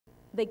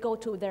they go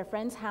to their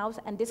friend's house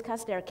and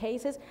discuss their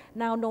cases.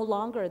 Now no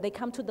longer. They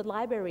come to the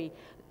library,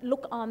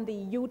 look on the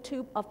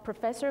YouTube of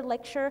professor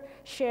lecture,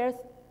 share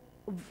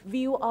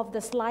view of the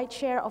slide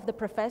share of the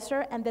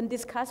professor, and then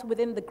discuss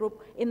within the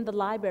group in the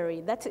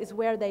library. That is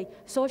where they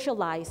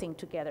socializing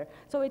together.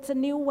 So it's a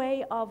new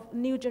way of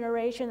new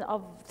generation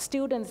of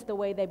students, the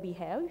way they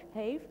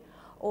behave.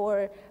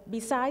 Or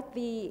beside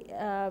the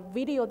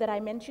video that I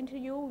mentioned to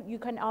you, you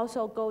can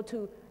also go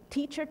to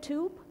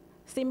TeacherTube,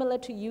 similar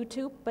to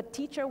YouTube, but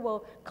teacher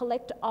will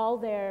collect all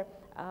their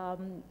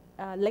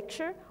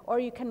lecture, or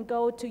you can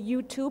go to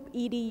YouTube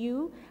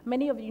edu.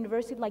 Many of the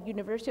universities, like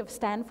University of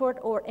Stanford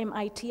or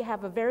MIT,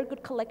 have a very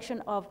good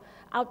collection of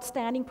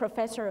outstanding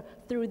professor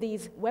through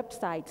these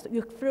websites.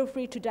 You feel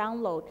free to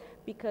download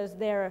because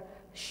they're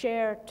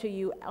shared to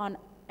you on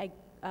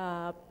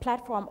a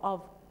platform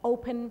of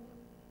open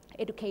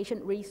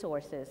education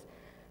resources.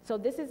 So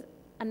this is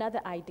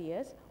another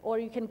ideas. Or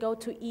you can go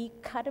to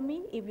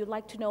eAcademy if you'd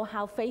like to know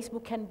how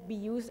Facebook can be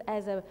used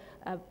as a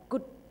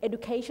good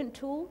education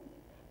tool.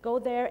 Go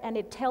there and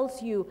it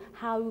tells you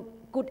how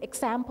good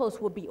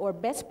examples will be or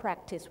best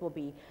practice will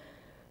be.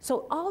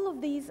 So all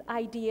of these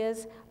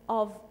ideas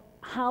of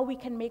how we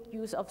can make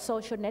use of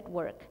social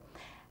network.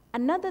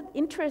 Another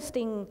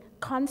interesting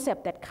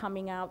concept that's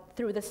coming out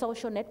through the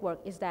social network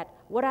is that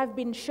what I've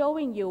been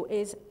showing you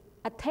is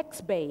a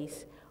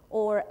text-based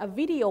or a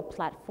video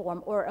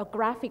platform or a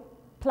graphic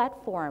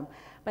platform.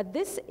 But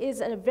this is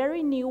a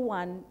very new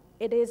one.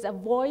 It is a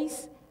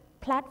voice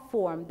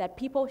platform that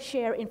people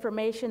share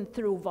information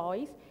through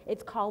voice.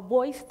 It's called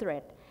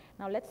VoiceThread.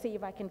 Now let's see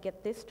if I can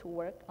get this to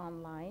work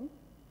online.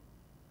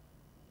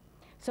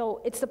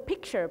 So it's a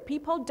picture.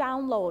 People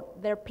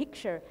download their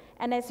picture,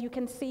 and as you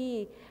can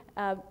see,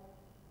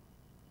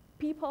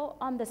 people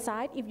on the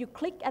side, if you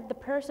click at the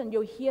person,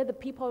 you'll hear the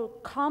people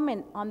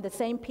comment on the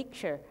same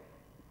picture.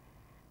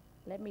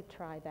 Let me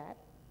try that.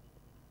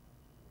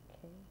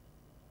 Okay.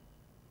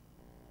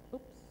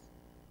 Oops.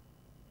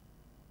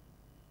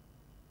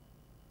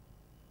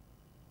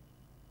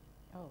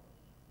 Oh,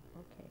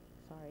 okay,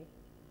 sorry.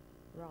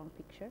 Wrong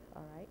picture,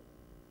 all right.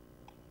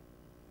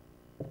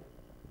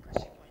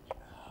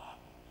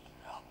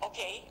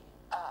 Okay,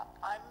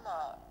 I'm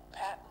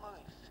Pat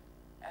Muth,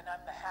 and I'm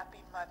the happy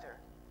mother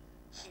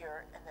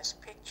here in this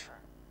picture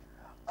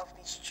of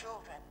these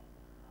children,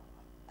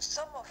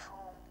 some of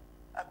whom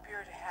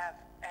appear to have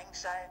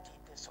anxiety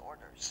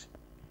disorders.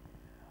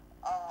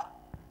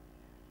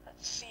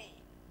 Let's see.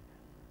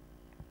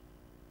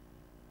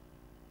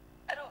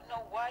 I don't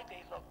know why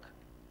they look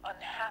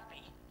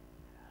unhappy,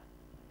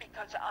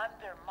 because I'm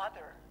their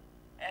mother,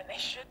 and they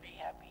should be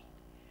happy.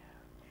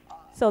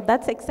 So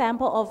that's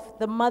example of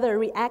the mother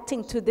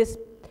reacting to this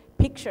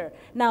picture.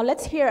 Now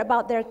let's hear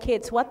about their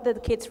kids, what the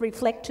kids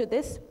reflect to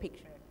this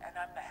picture. And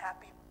I'm the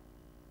happy.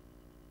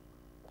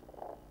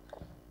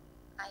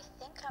 I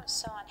think I'm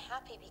so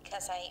unhappy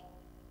because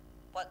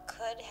what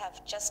could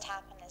have just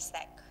happened is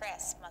that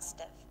Chris must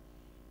have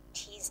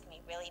teased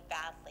me really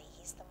badly.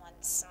 He's the one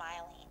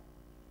smiling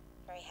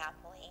very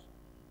happily.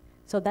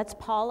 So that's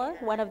Paula,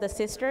 one of the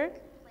sisters.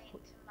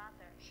 Complained to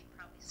mother, she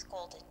probably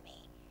scolded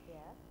me. Yeah.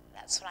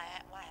 That's why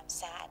I'm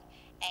sad.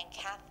 And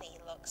Kathy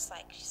looks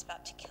like she's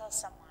about to kill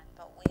someone,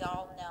 but we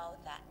all know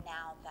that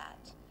now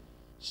that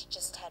she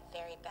just had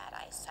very bad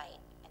eyesight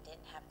and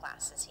didn't have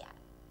glasses yet.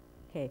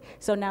 Okay,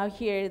 so now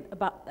hear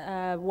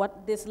about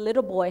what this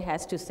little boy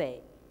has to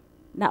say.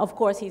 Now, of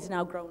course, he's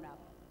now grown up.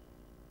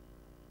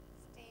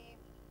 Steve.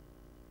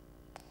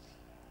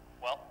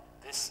 Well,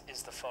 this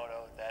is the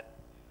photo that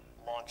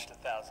launched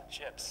 1,000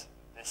 ships.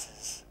 This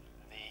is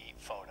the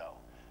photo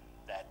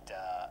that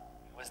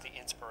was the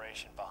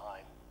inspiration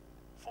behind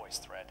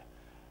VoiceThread.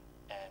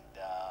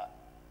 And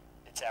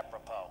it's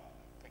apropos,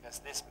 because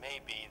this may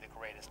be the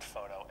greatest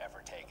photo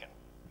ever taken.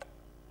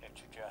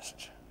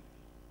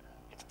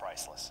 It's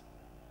priceless.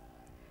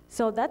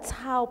 So that's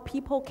how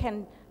people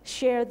can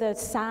share the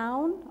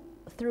sound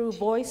through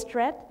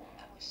VoiceThread.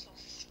 I was so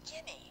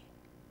skinny.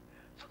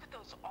 Look at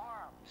those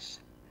arms.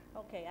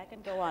 Okay, I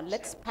can go on.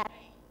 Let's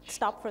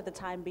stop for the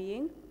time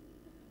being.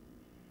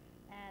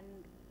 And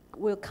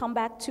we'll come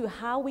back to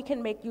how we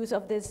can make use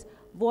of this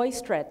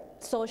VoiceThread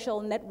social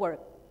network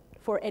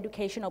for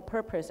educational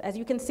purpose. As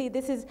you can see,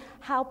 this is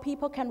how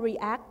people can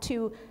react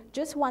to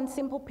just one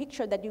simple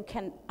picture that you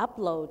can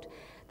upload.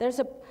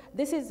 This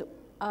is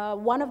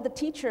one of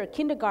the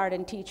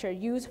kindergarten teacher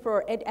used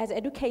as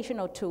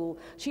educational tool.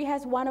 She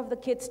has one of the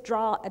kids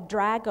draw a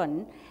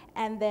dragon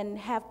and then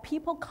have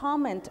people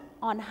comment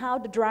on how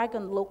the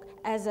dragon look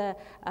as a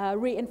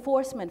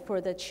reinforcement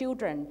for the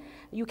children.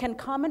 You can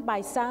comment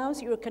by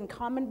sounds, you can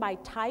comment by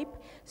type.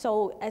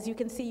 So as you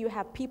can see, you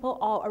have people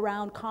all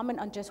around comment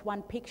on just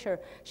one picture,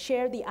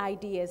 share the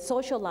ideas,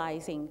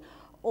 socializing.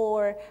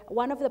 Or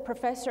one of the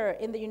professor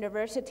in the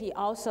university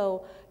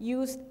also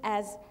used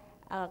as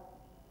a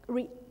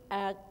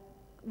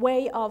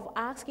way of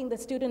asking the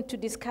student to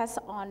discuss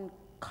on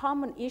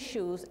common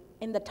issues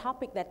in the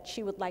topic that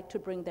she would like to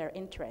bring their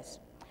interest.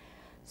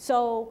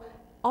 So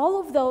all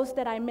of those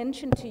that I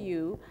mentioned to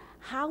you,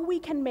 how we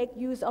can make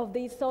use of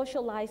these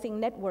socializing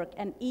network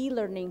and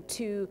e-learning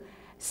to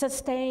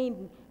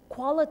sustain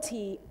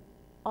quality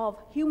of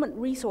human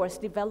resource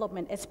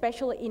development,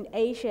 especially in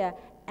Asia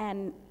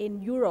and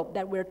in Europe,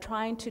 that we're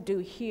trying to do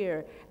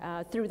here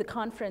through the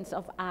conference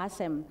of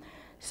ASEM.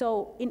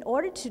 So in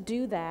order to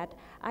do that,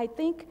 I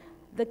think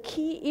the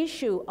key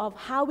issue of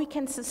how we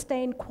can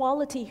sustain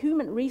quality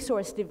human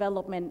resource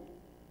development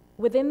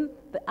within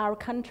our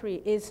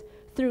country is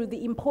through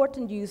the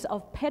important use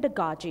of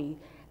pedagogy.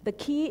 The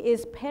key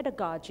is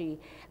pedagogy.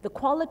 The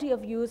quality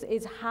of use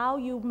is how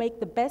you make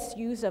the best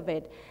use of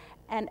it.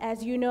 And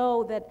as you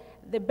know, that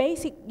the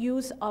basic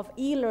use of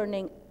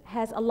e-learning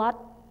has a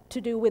lot to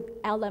do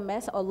with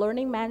LMS, or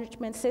learning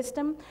management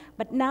system.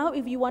 But now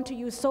if you want to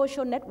use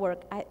social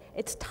network,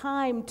 it's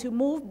time to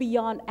move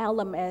beyond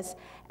LMS.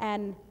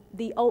 And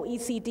the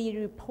OECD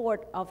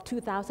report of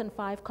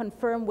 2005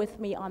 confirmed with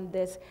me on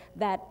this,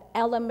 that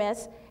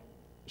LMS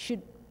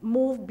should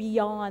move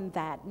beyond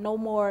that. No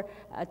more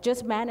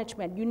just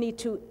management. You need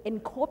to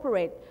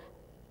incorporate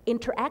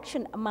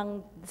interaction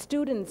among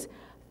students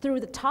through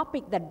the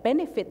topic that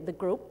benefit the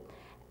group,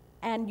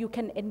 and you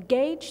can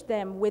engage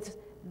them with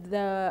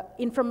the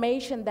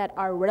information that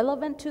are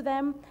relevant to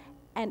them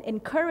and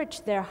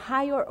encourage their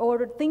higher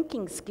order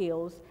thinking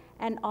skills.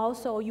 And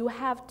also you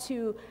have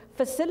to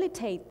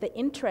facilitate the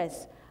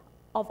interest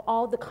of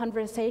all the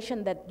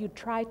conversation that you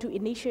try to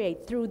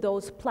initiate through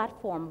those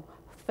platforms,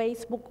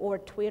 Facebook or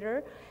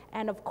Twitter.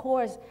 And of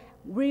course,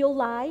 real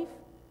life,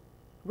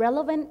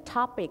 relevant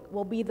topic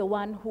will be the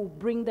one who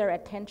bring their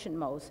attention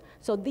most.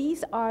 So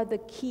these are the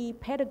key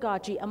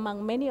pedagogy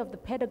among many of the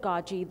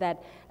pedagogy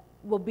that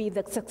will be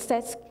the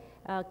success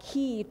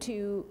key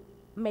to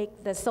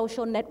make the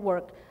social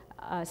network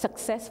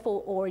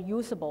successful or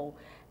usable.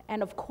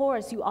 And of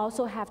course, you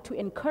also have to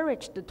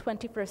encourage the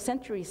 21st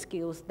century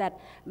skills, that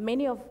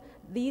many of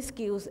these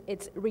skills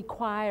it's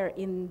required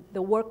in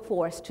the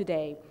workforce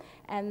today.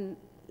 And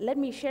let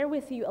me share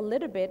with you a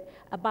little bit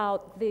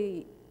about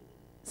the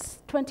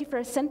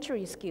 21st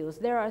century skills.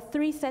 There are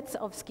 3 sets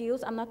of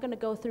skills. I'm not going to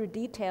go through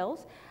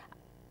details.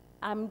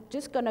 I'm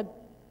just going to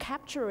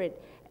capture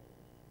it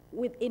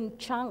within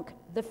chunk.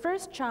 The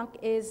first chunk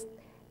is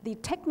the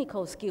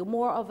technical skill,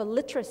 more of a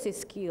literacy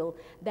skill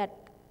that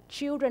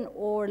children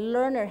or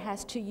learner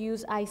has to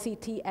use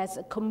ICT as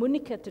a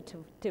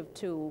communicative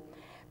tool.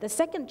 The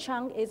second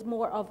chunk is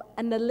more of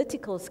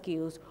analytical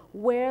skills,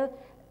 where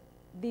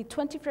the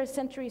 21st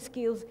century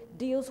skills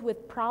deals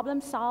with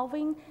problem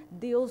solving,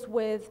 deals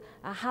with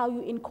how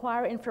you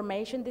inquire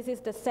information. This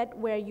is the set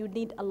where you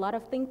need a lot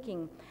of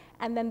thinking.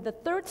 And then the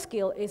third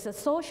skill is a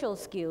social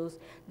skills.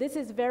 This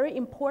is very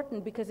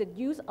important because it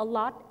used a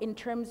lot in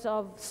terms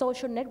of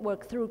social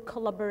network through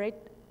collaborative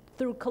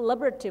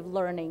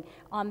learning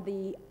on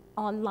the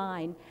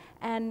online.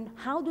 And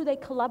how do they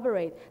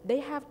collaborate? They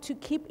have to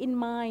keep in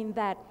mind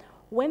that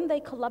when they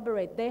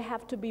collaborate, they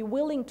have to be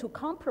willing to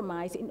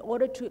compromise in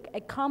order to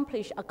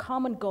accomplish a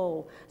common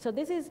goal. So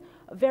this is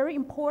very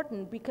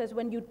important, because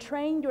when you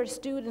train your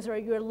students or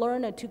your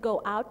learner to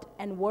go out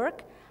and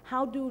work,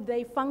 how do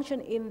they function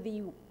in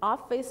the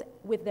office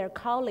with their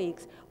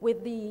colleagues,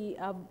 with the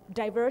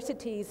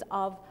diversities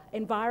of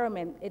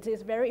environment? It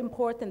is very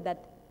important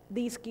that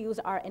these skills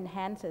are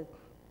enhanced.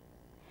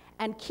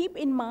 And keep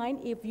in mind,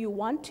 if you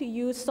want to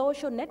use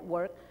social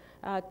network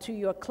to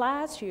your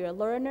class, to your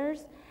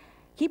learners,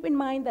 keep in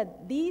mind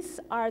that these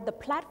are the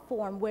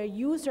platform where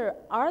users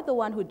are the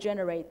one who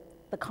generate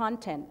the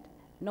content.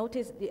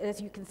 Notice,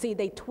 as you can see,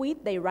 they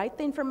tweet, they write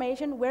the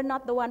information. We're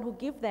not the one who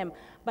give them,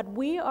 but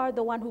we are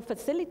the one who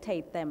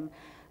facilitate them.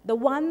 The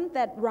one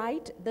that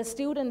write, the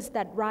students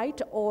that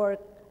write or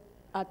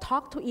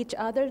talk to each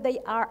other, they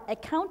are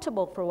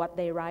accountable for what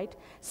they write.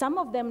 Some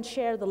of them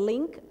share the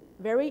link,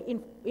 very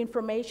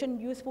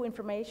useful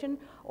information,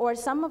 or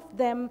some of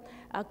them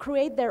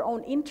create their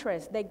own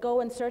interest. They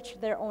go and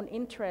search their own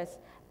interest,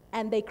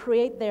 and they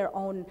create their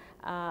own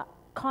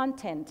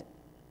content.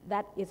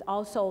 That is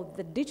also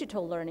the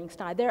digital learning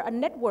style. There are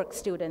network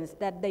students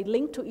that they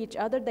link to each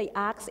other, they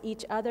ask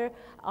each other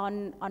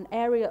on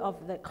area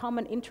of the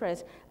common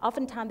interest.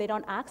 Oftentimes they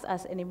don't ask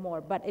us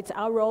anymore, but it's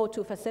our role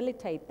to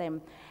facilitate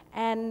them.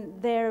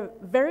 And they're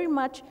very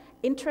much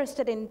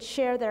interested in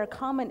share their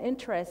common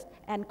interest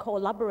and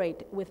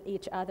collaborate with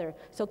each other.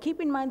 So keep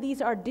in mind,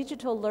 these are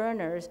digital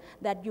learners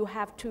that you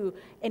have to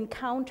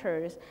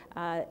encounter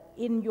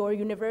in your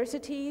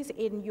universities,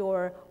 in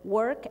your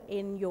work,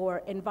 in your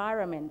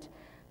environment.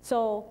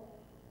 So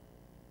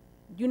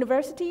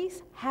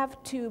universities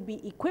have to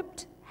be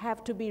equipped,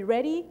 have to be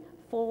ready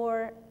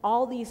for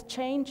all these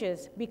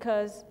changes,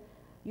 because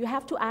you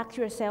have to ask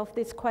yourself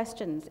these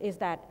questions. Is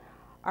that,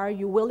 are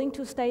you willing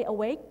to stay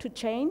awake to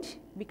change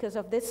because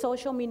of this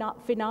social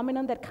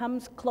phenomenon that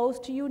comes close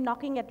to you,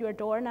 knocking at your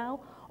door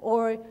now?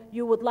 Or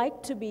you would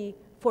like to be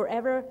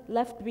forever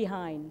left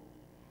behind?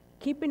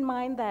 Keep in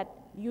mind that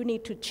you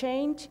need to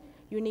change,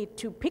 you need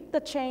to pick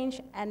the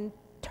change and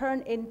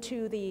turn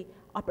into the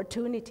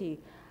opportunity.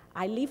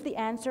 I leave the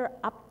answer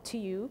up to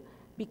you,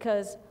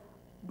 because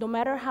no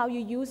matter how you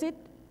use it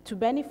to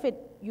benefit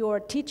your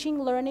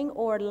teaching, learning,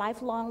 or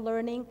lifelong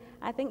learning,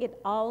 I think it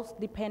all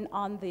depends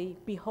on the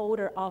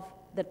beholder of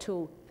the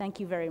tool. Thank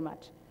you very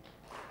much.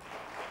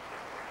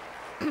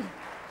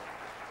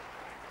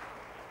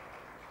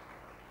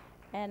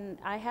 And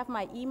I have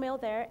my email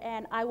there,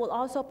 and I will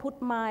also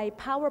put my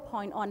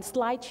PowerPoint on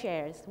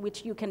SlideShares,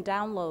 which you can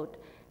download,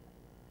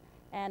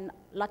 and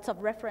lots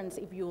of reference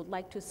if you would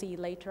like to see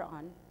later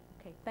on.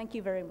 Okay, thank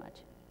you very much.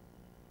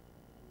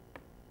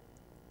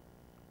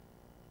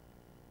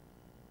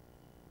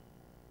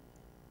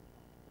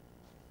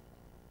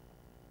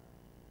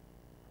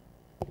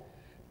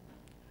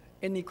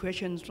 Any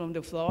questions from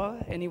the floor?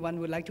 Anyone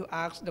would like to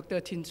ask Dr.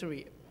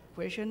 Tinsiri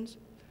questions?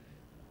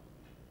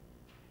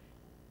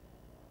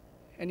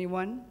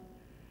 Anyone?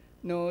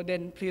 No,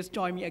 then please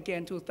join me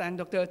again to thank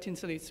Dr.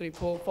 Tinsiri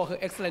Siribodhi for her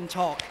excellent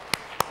talk.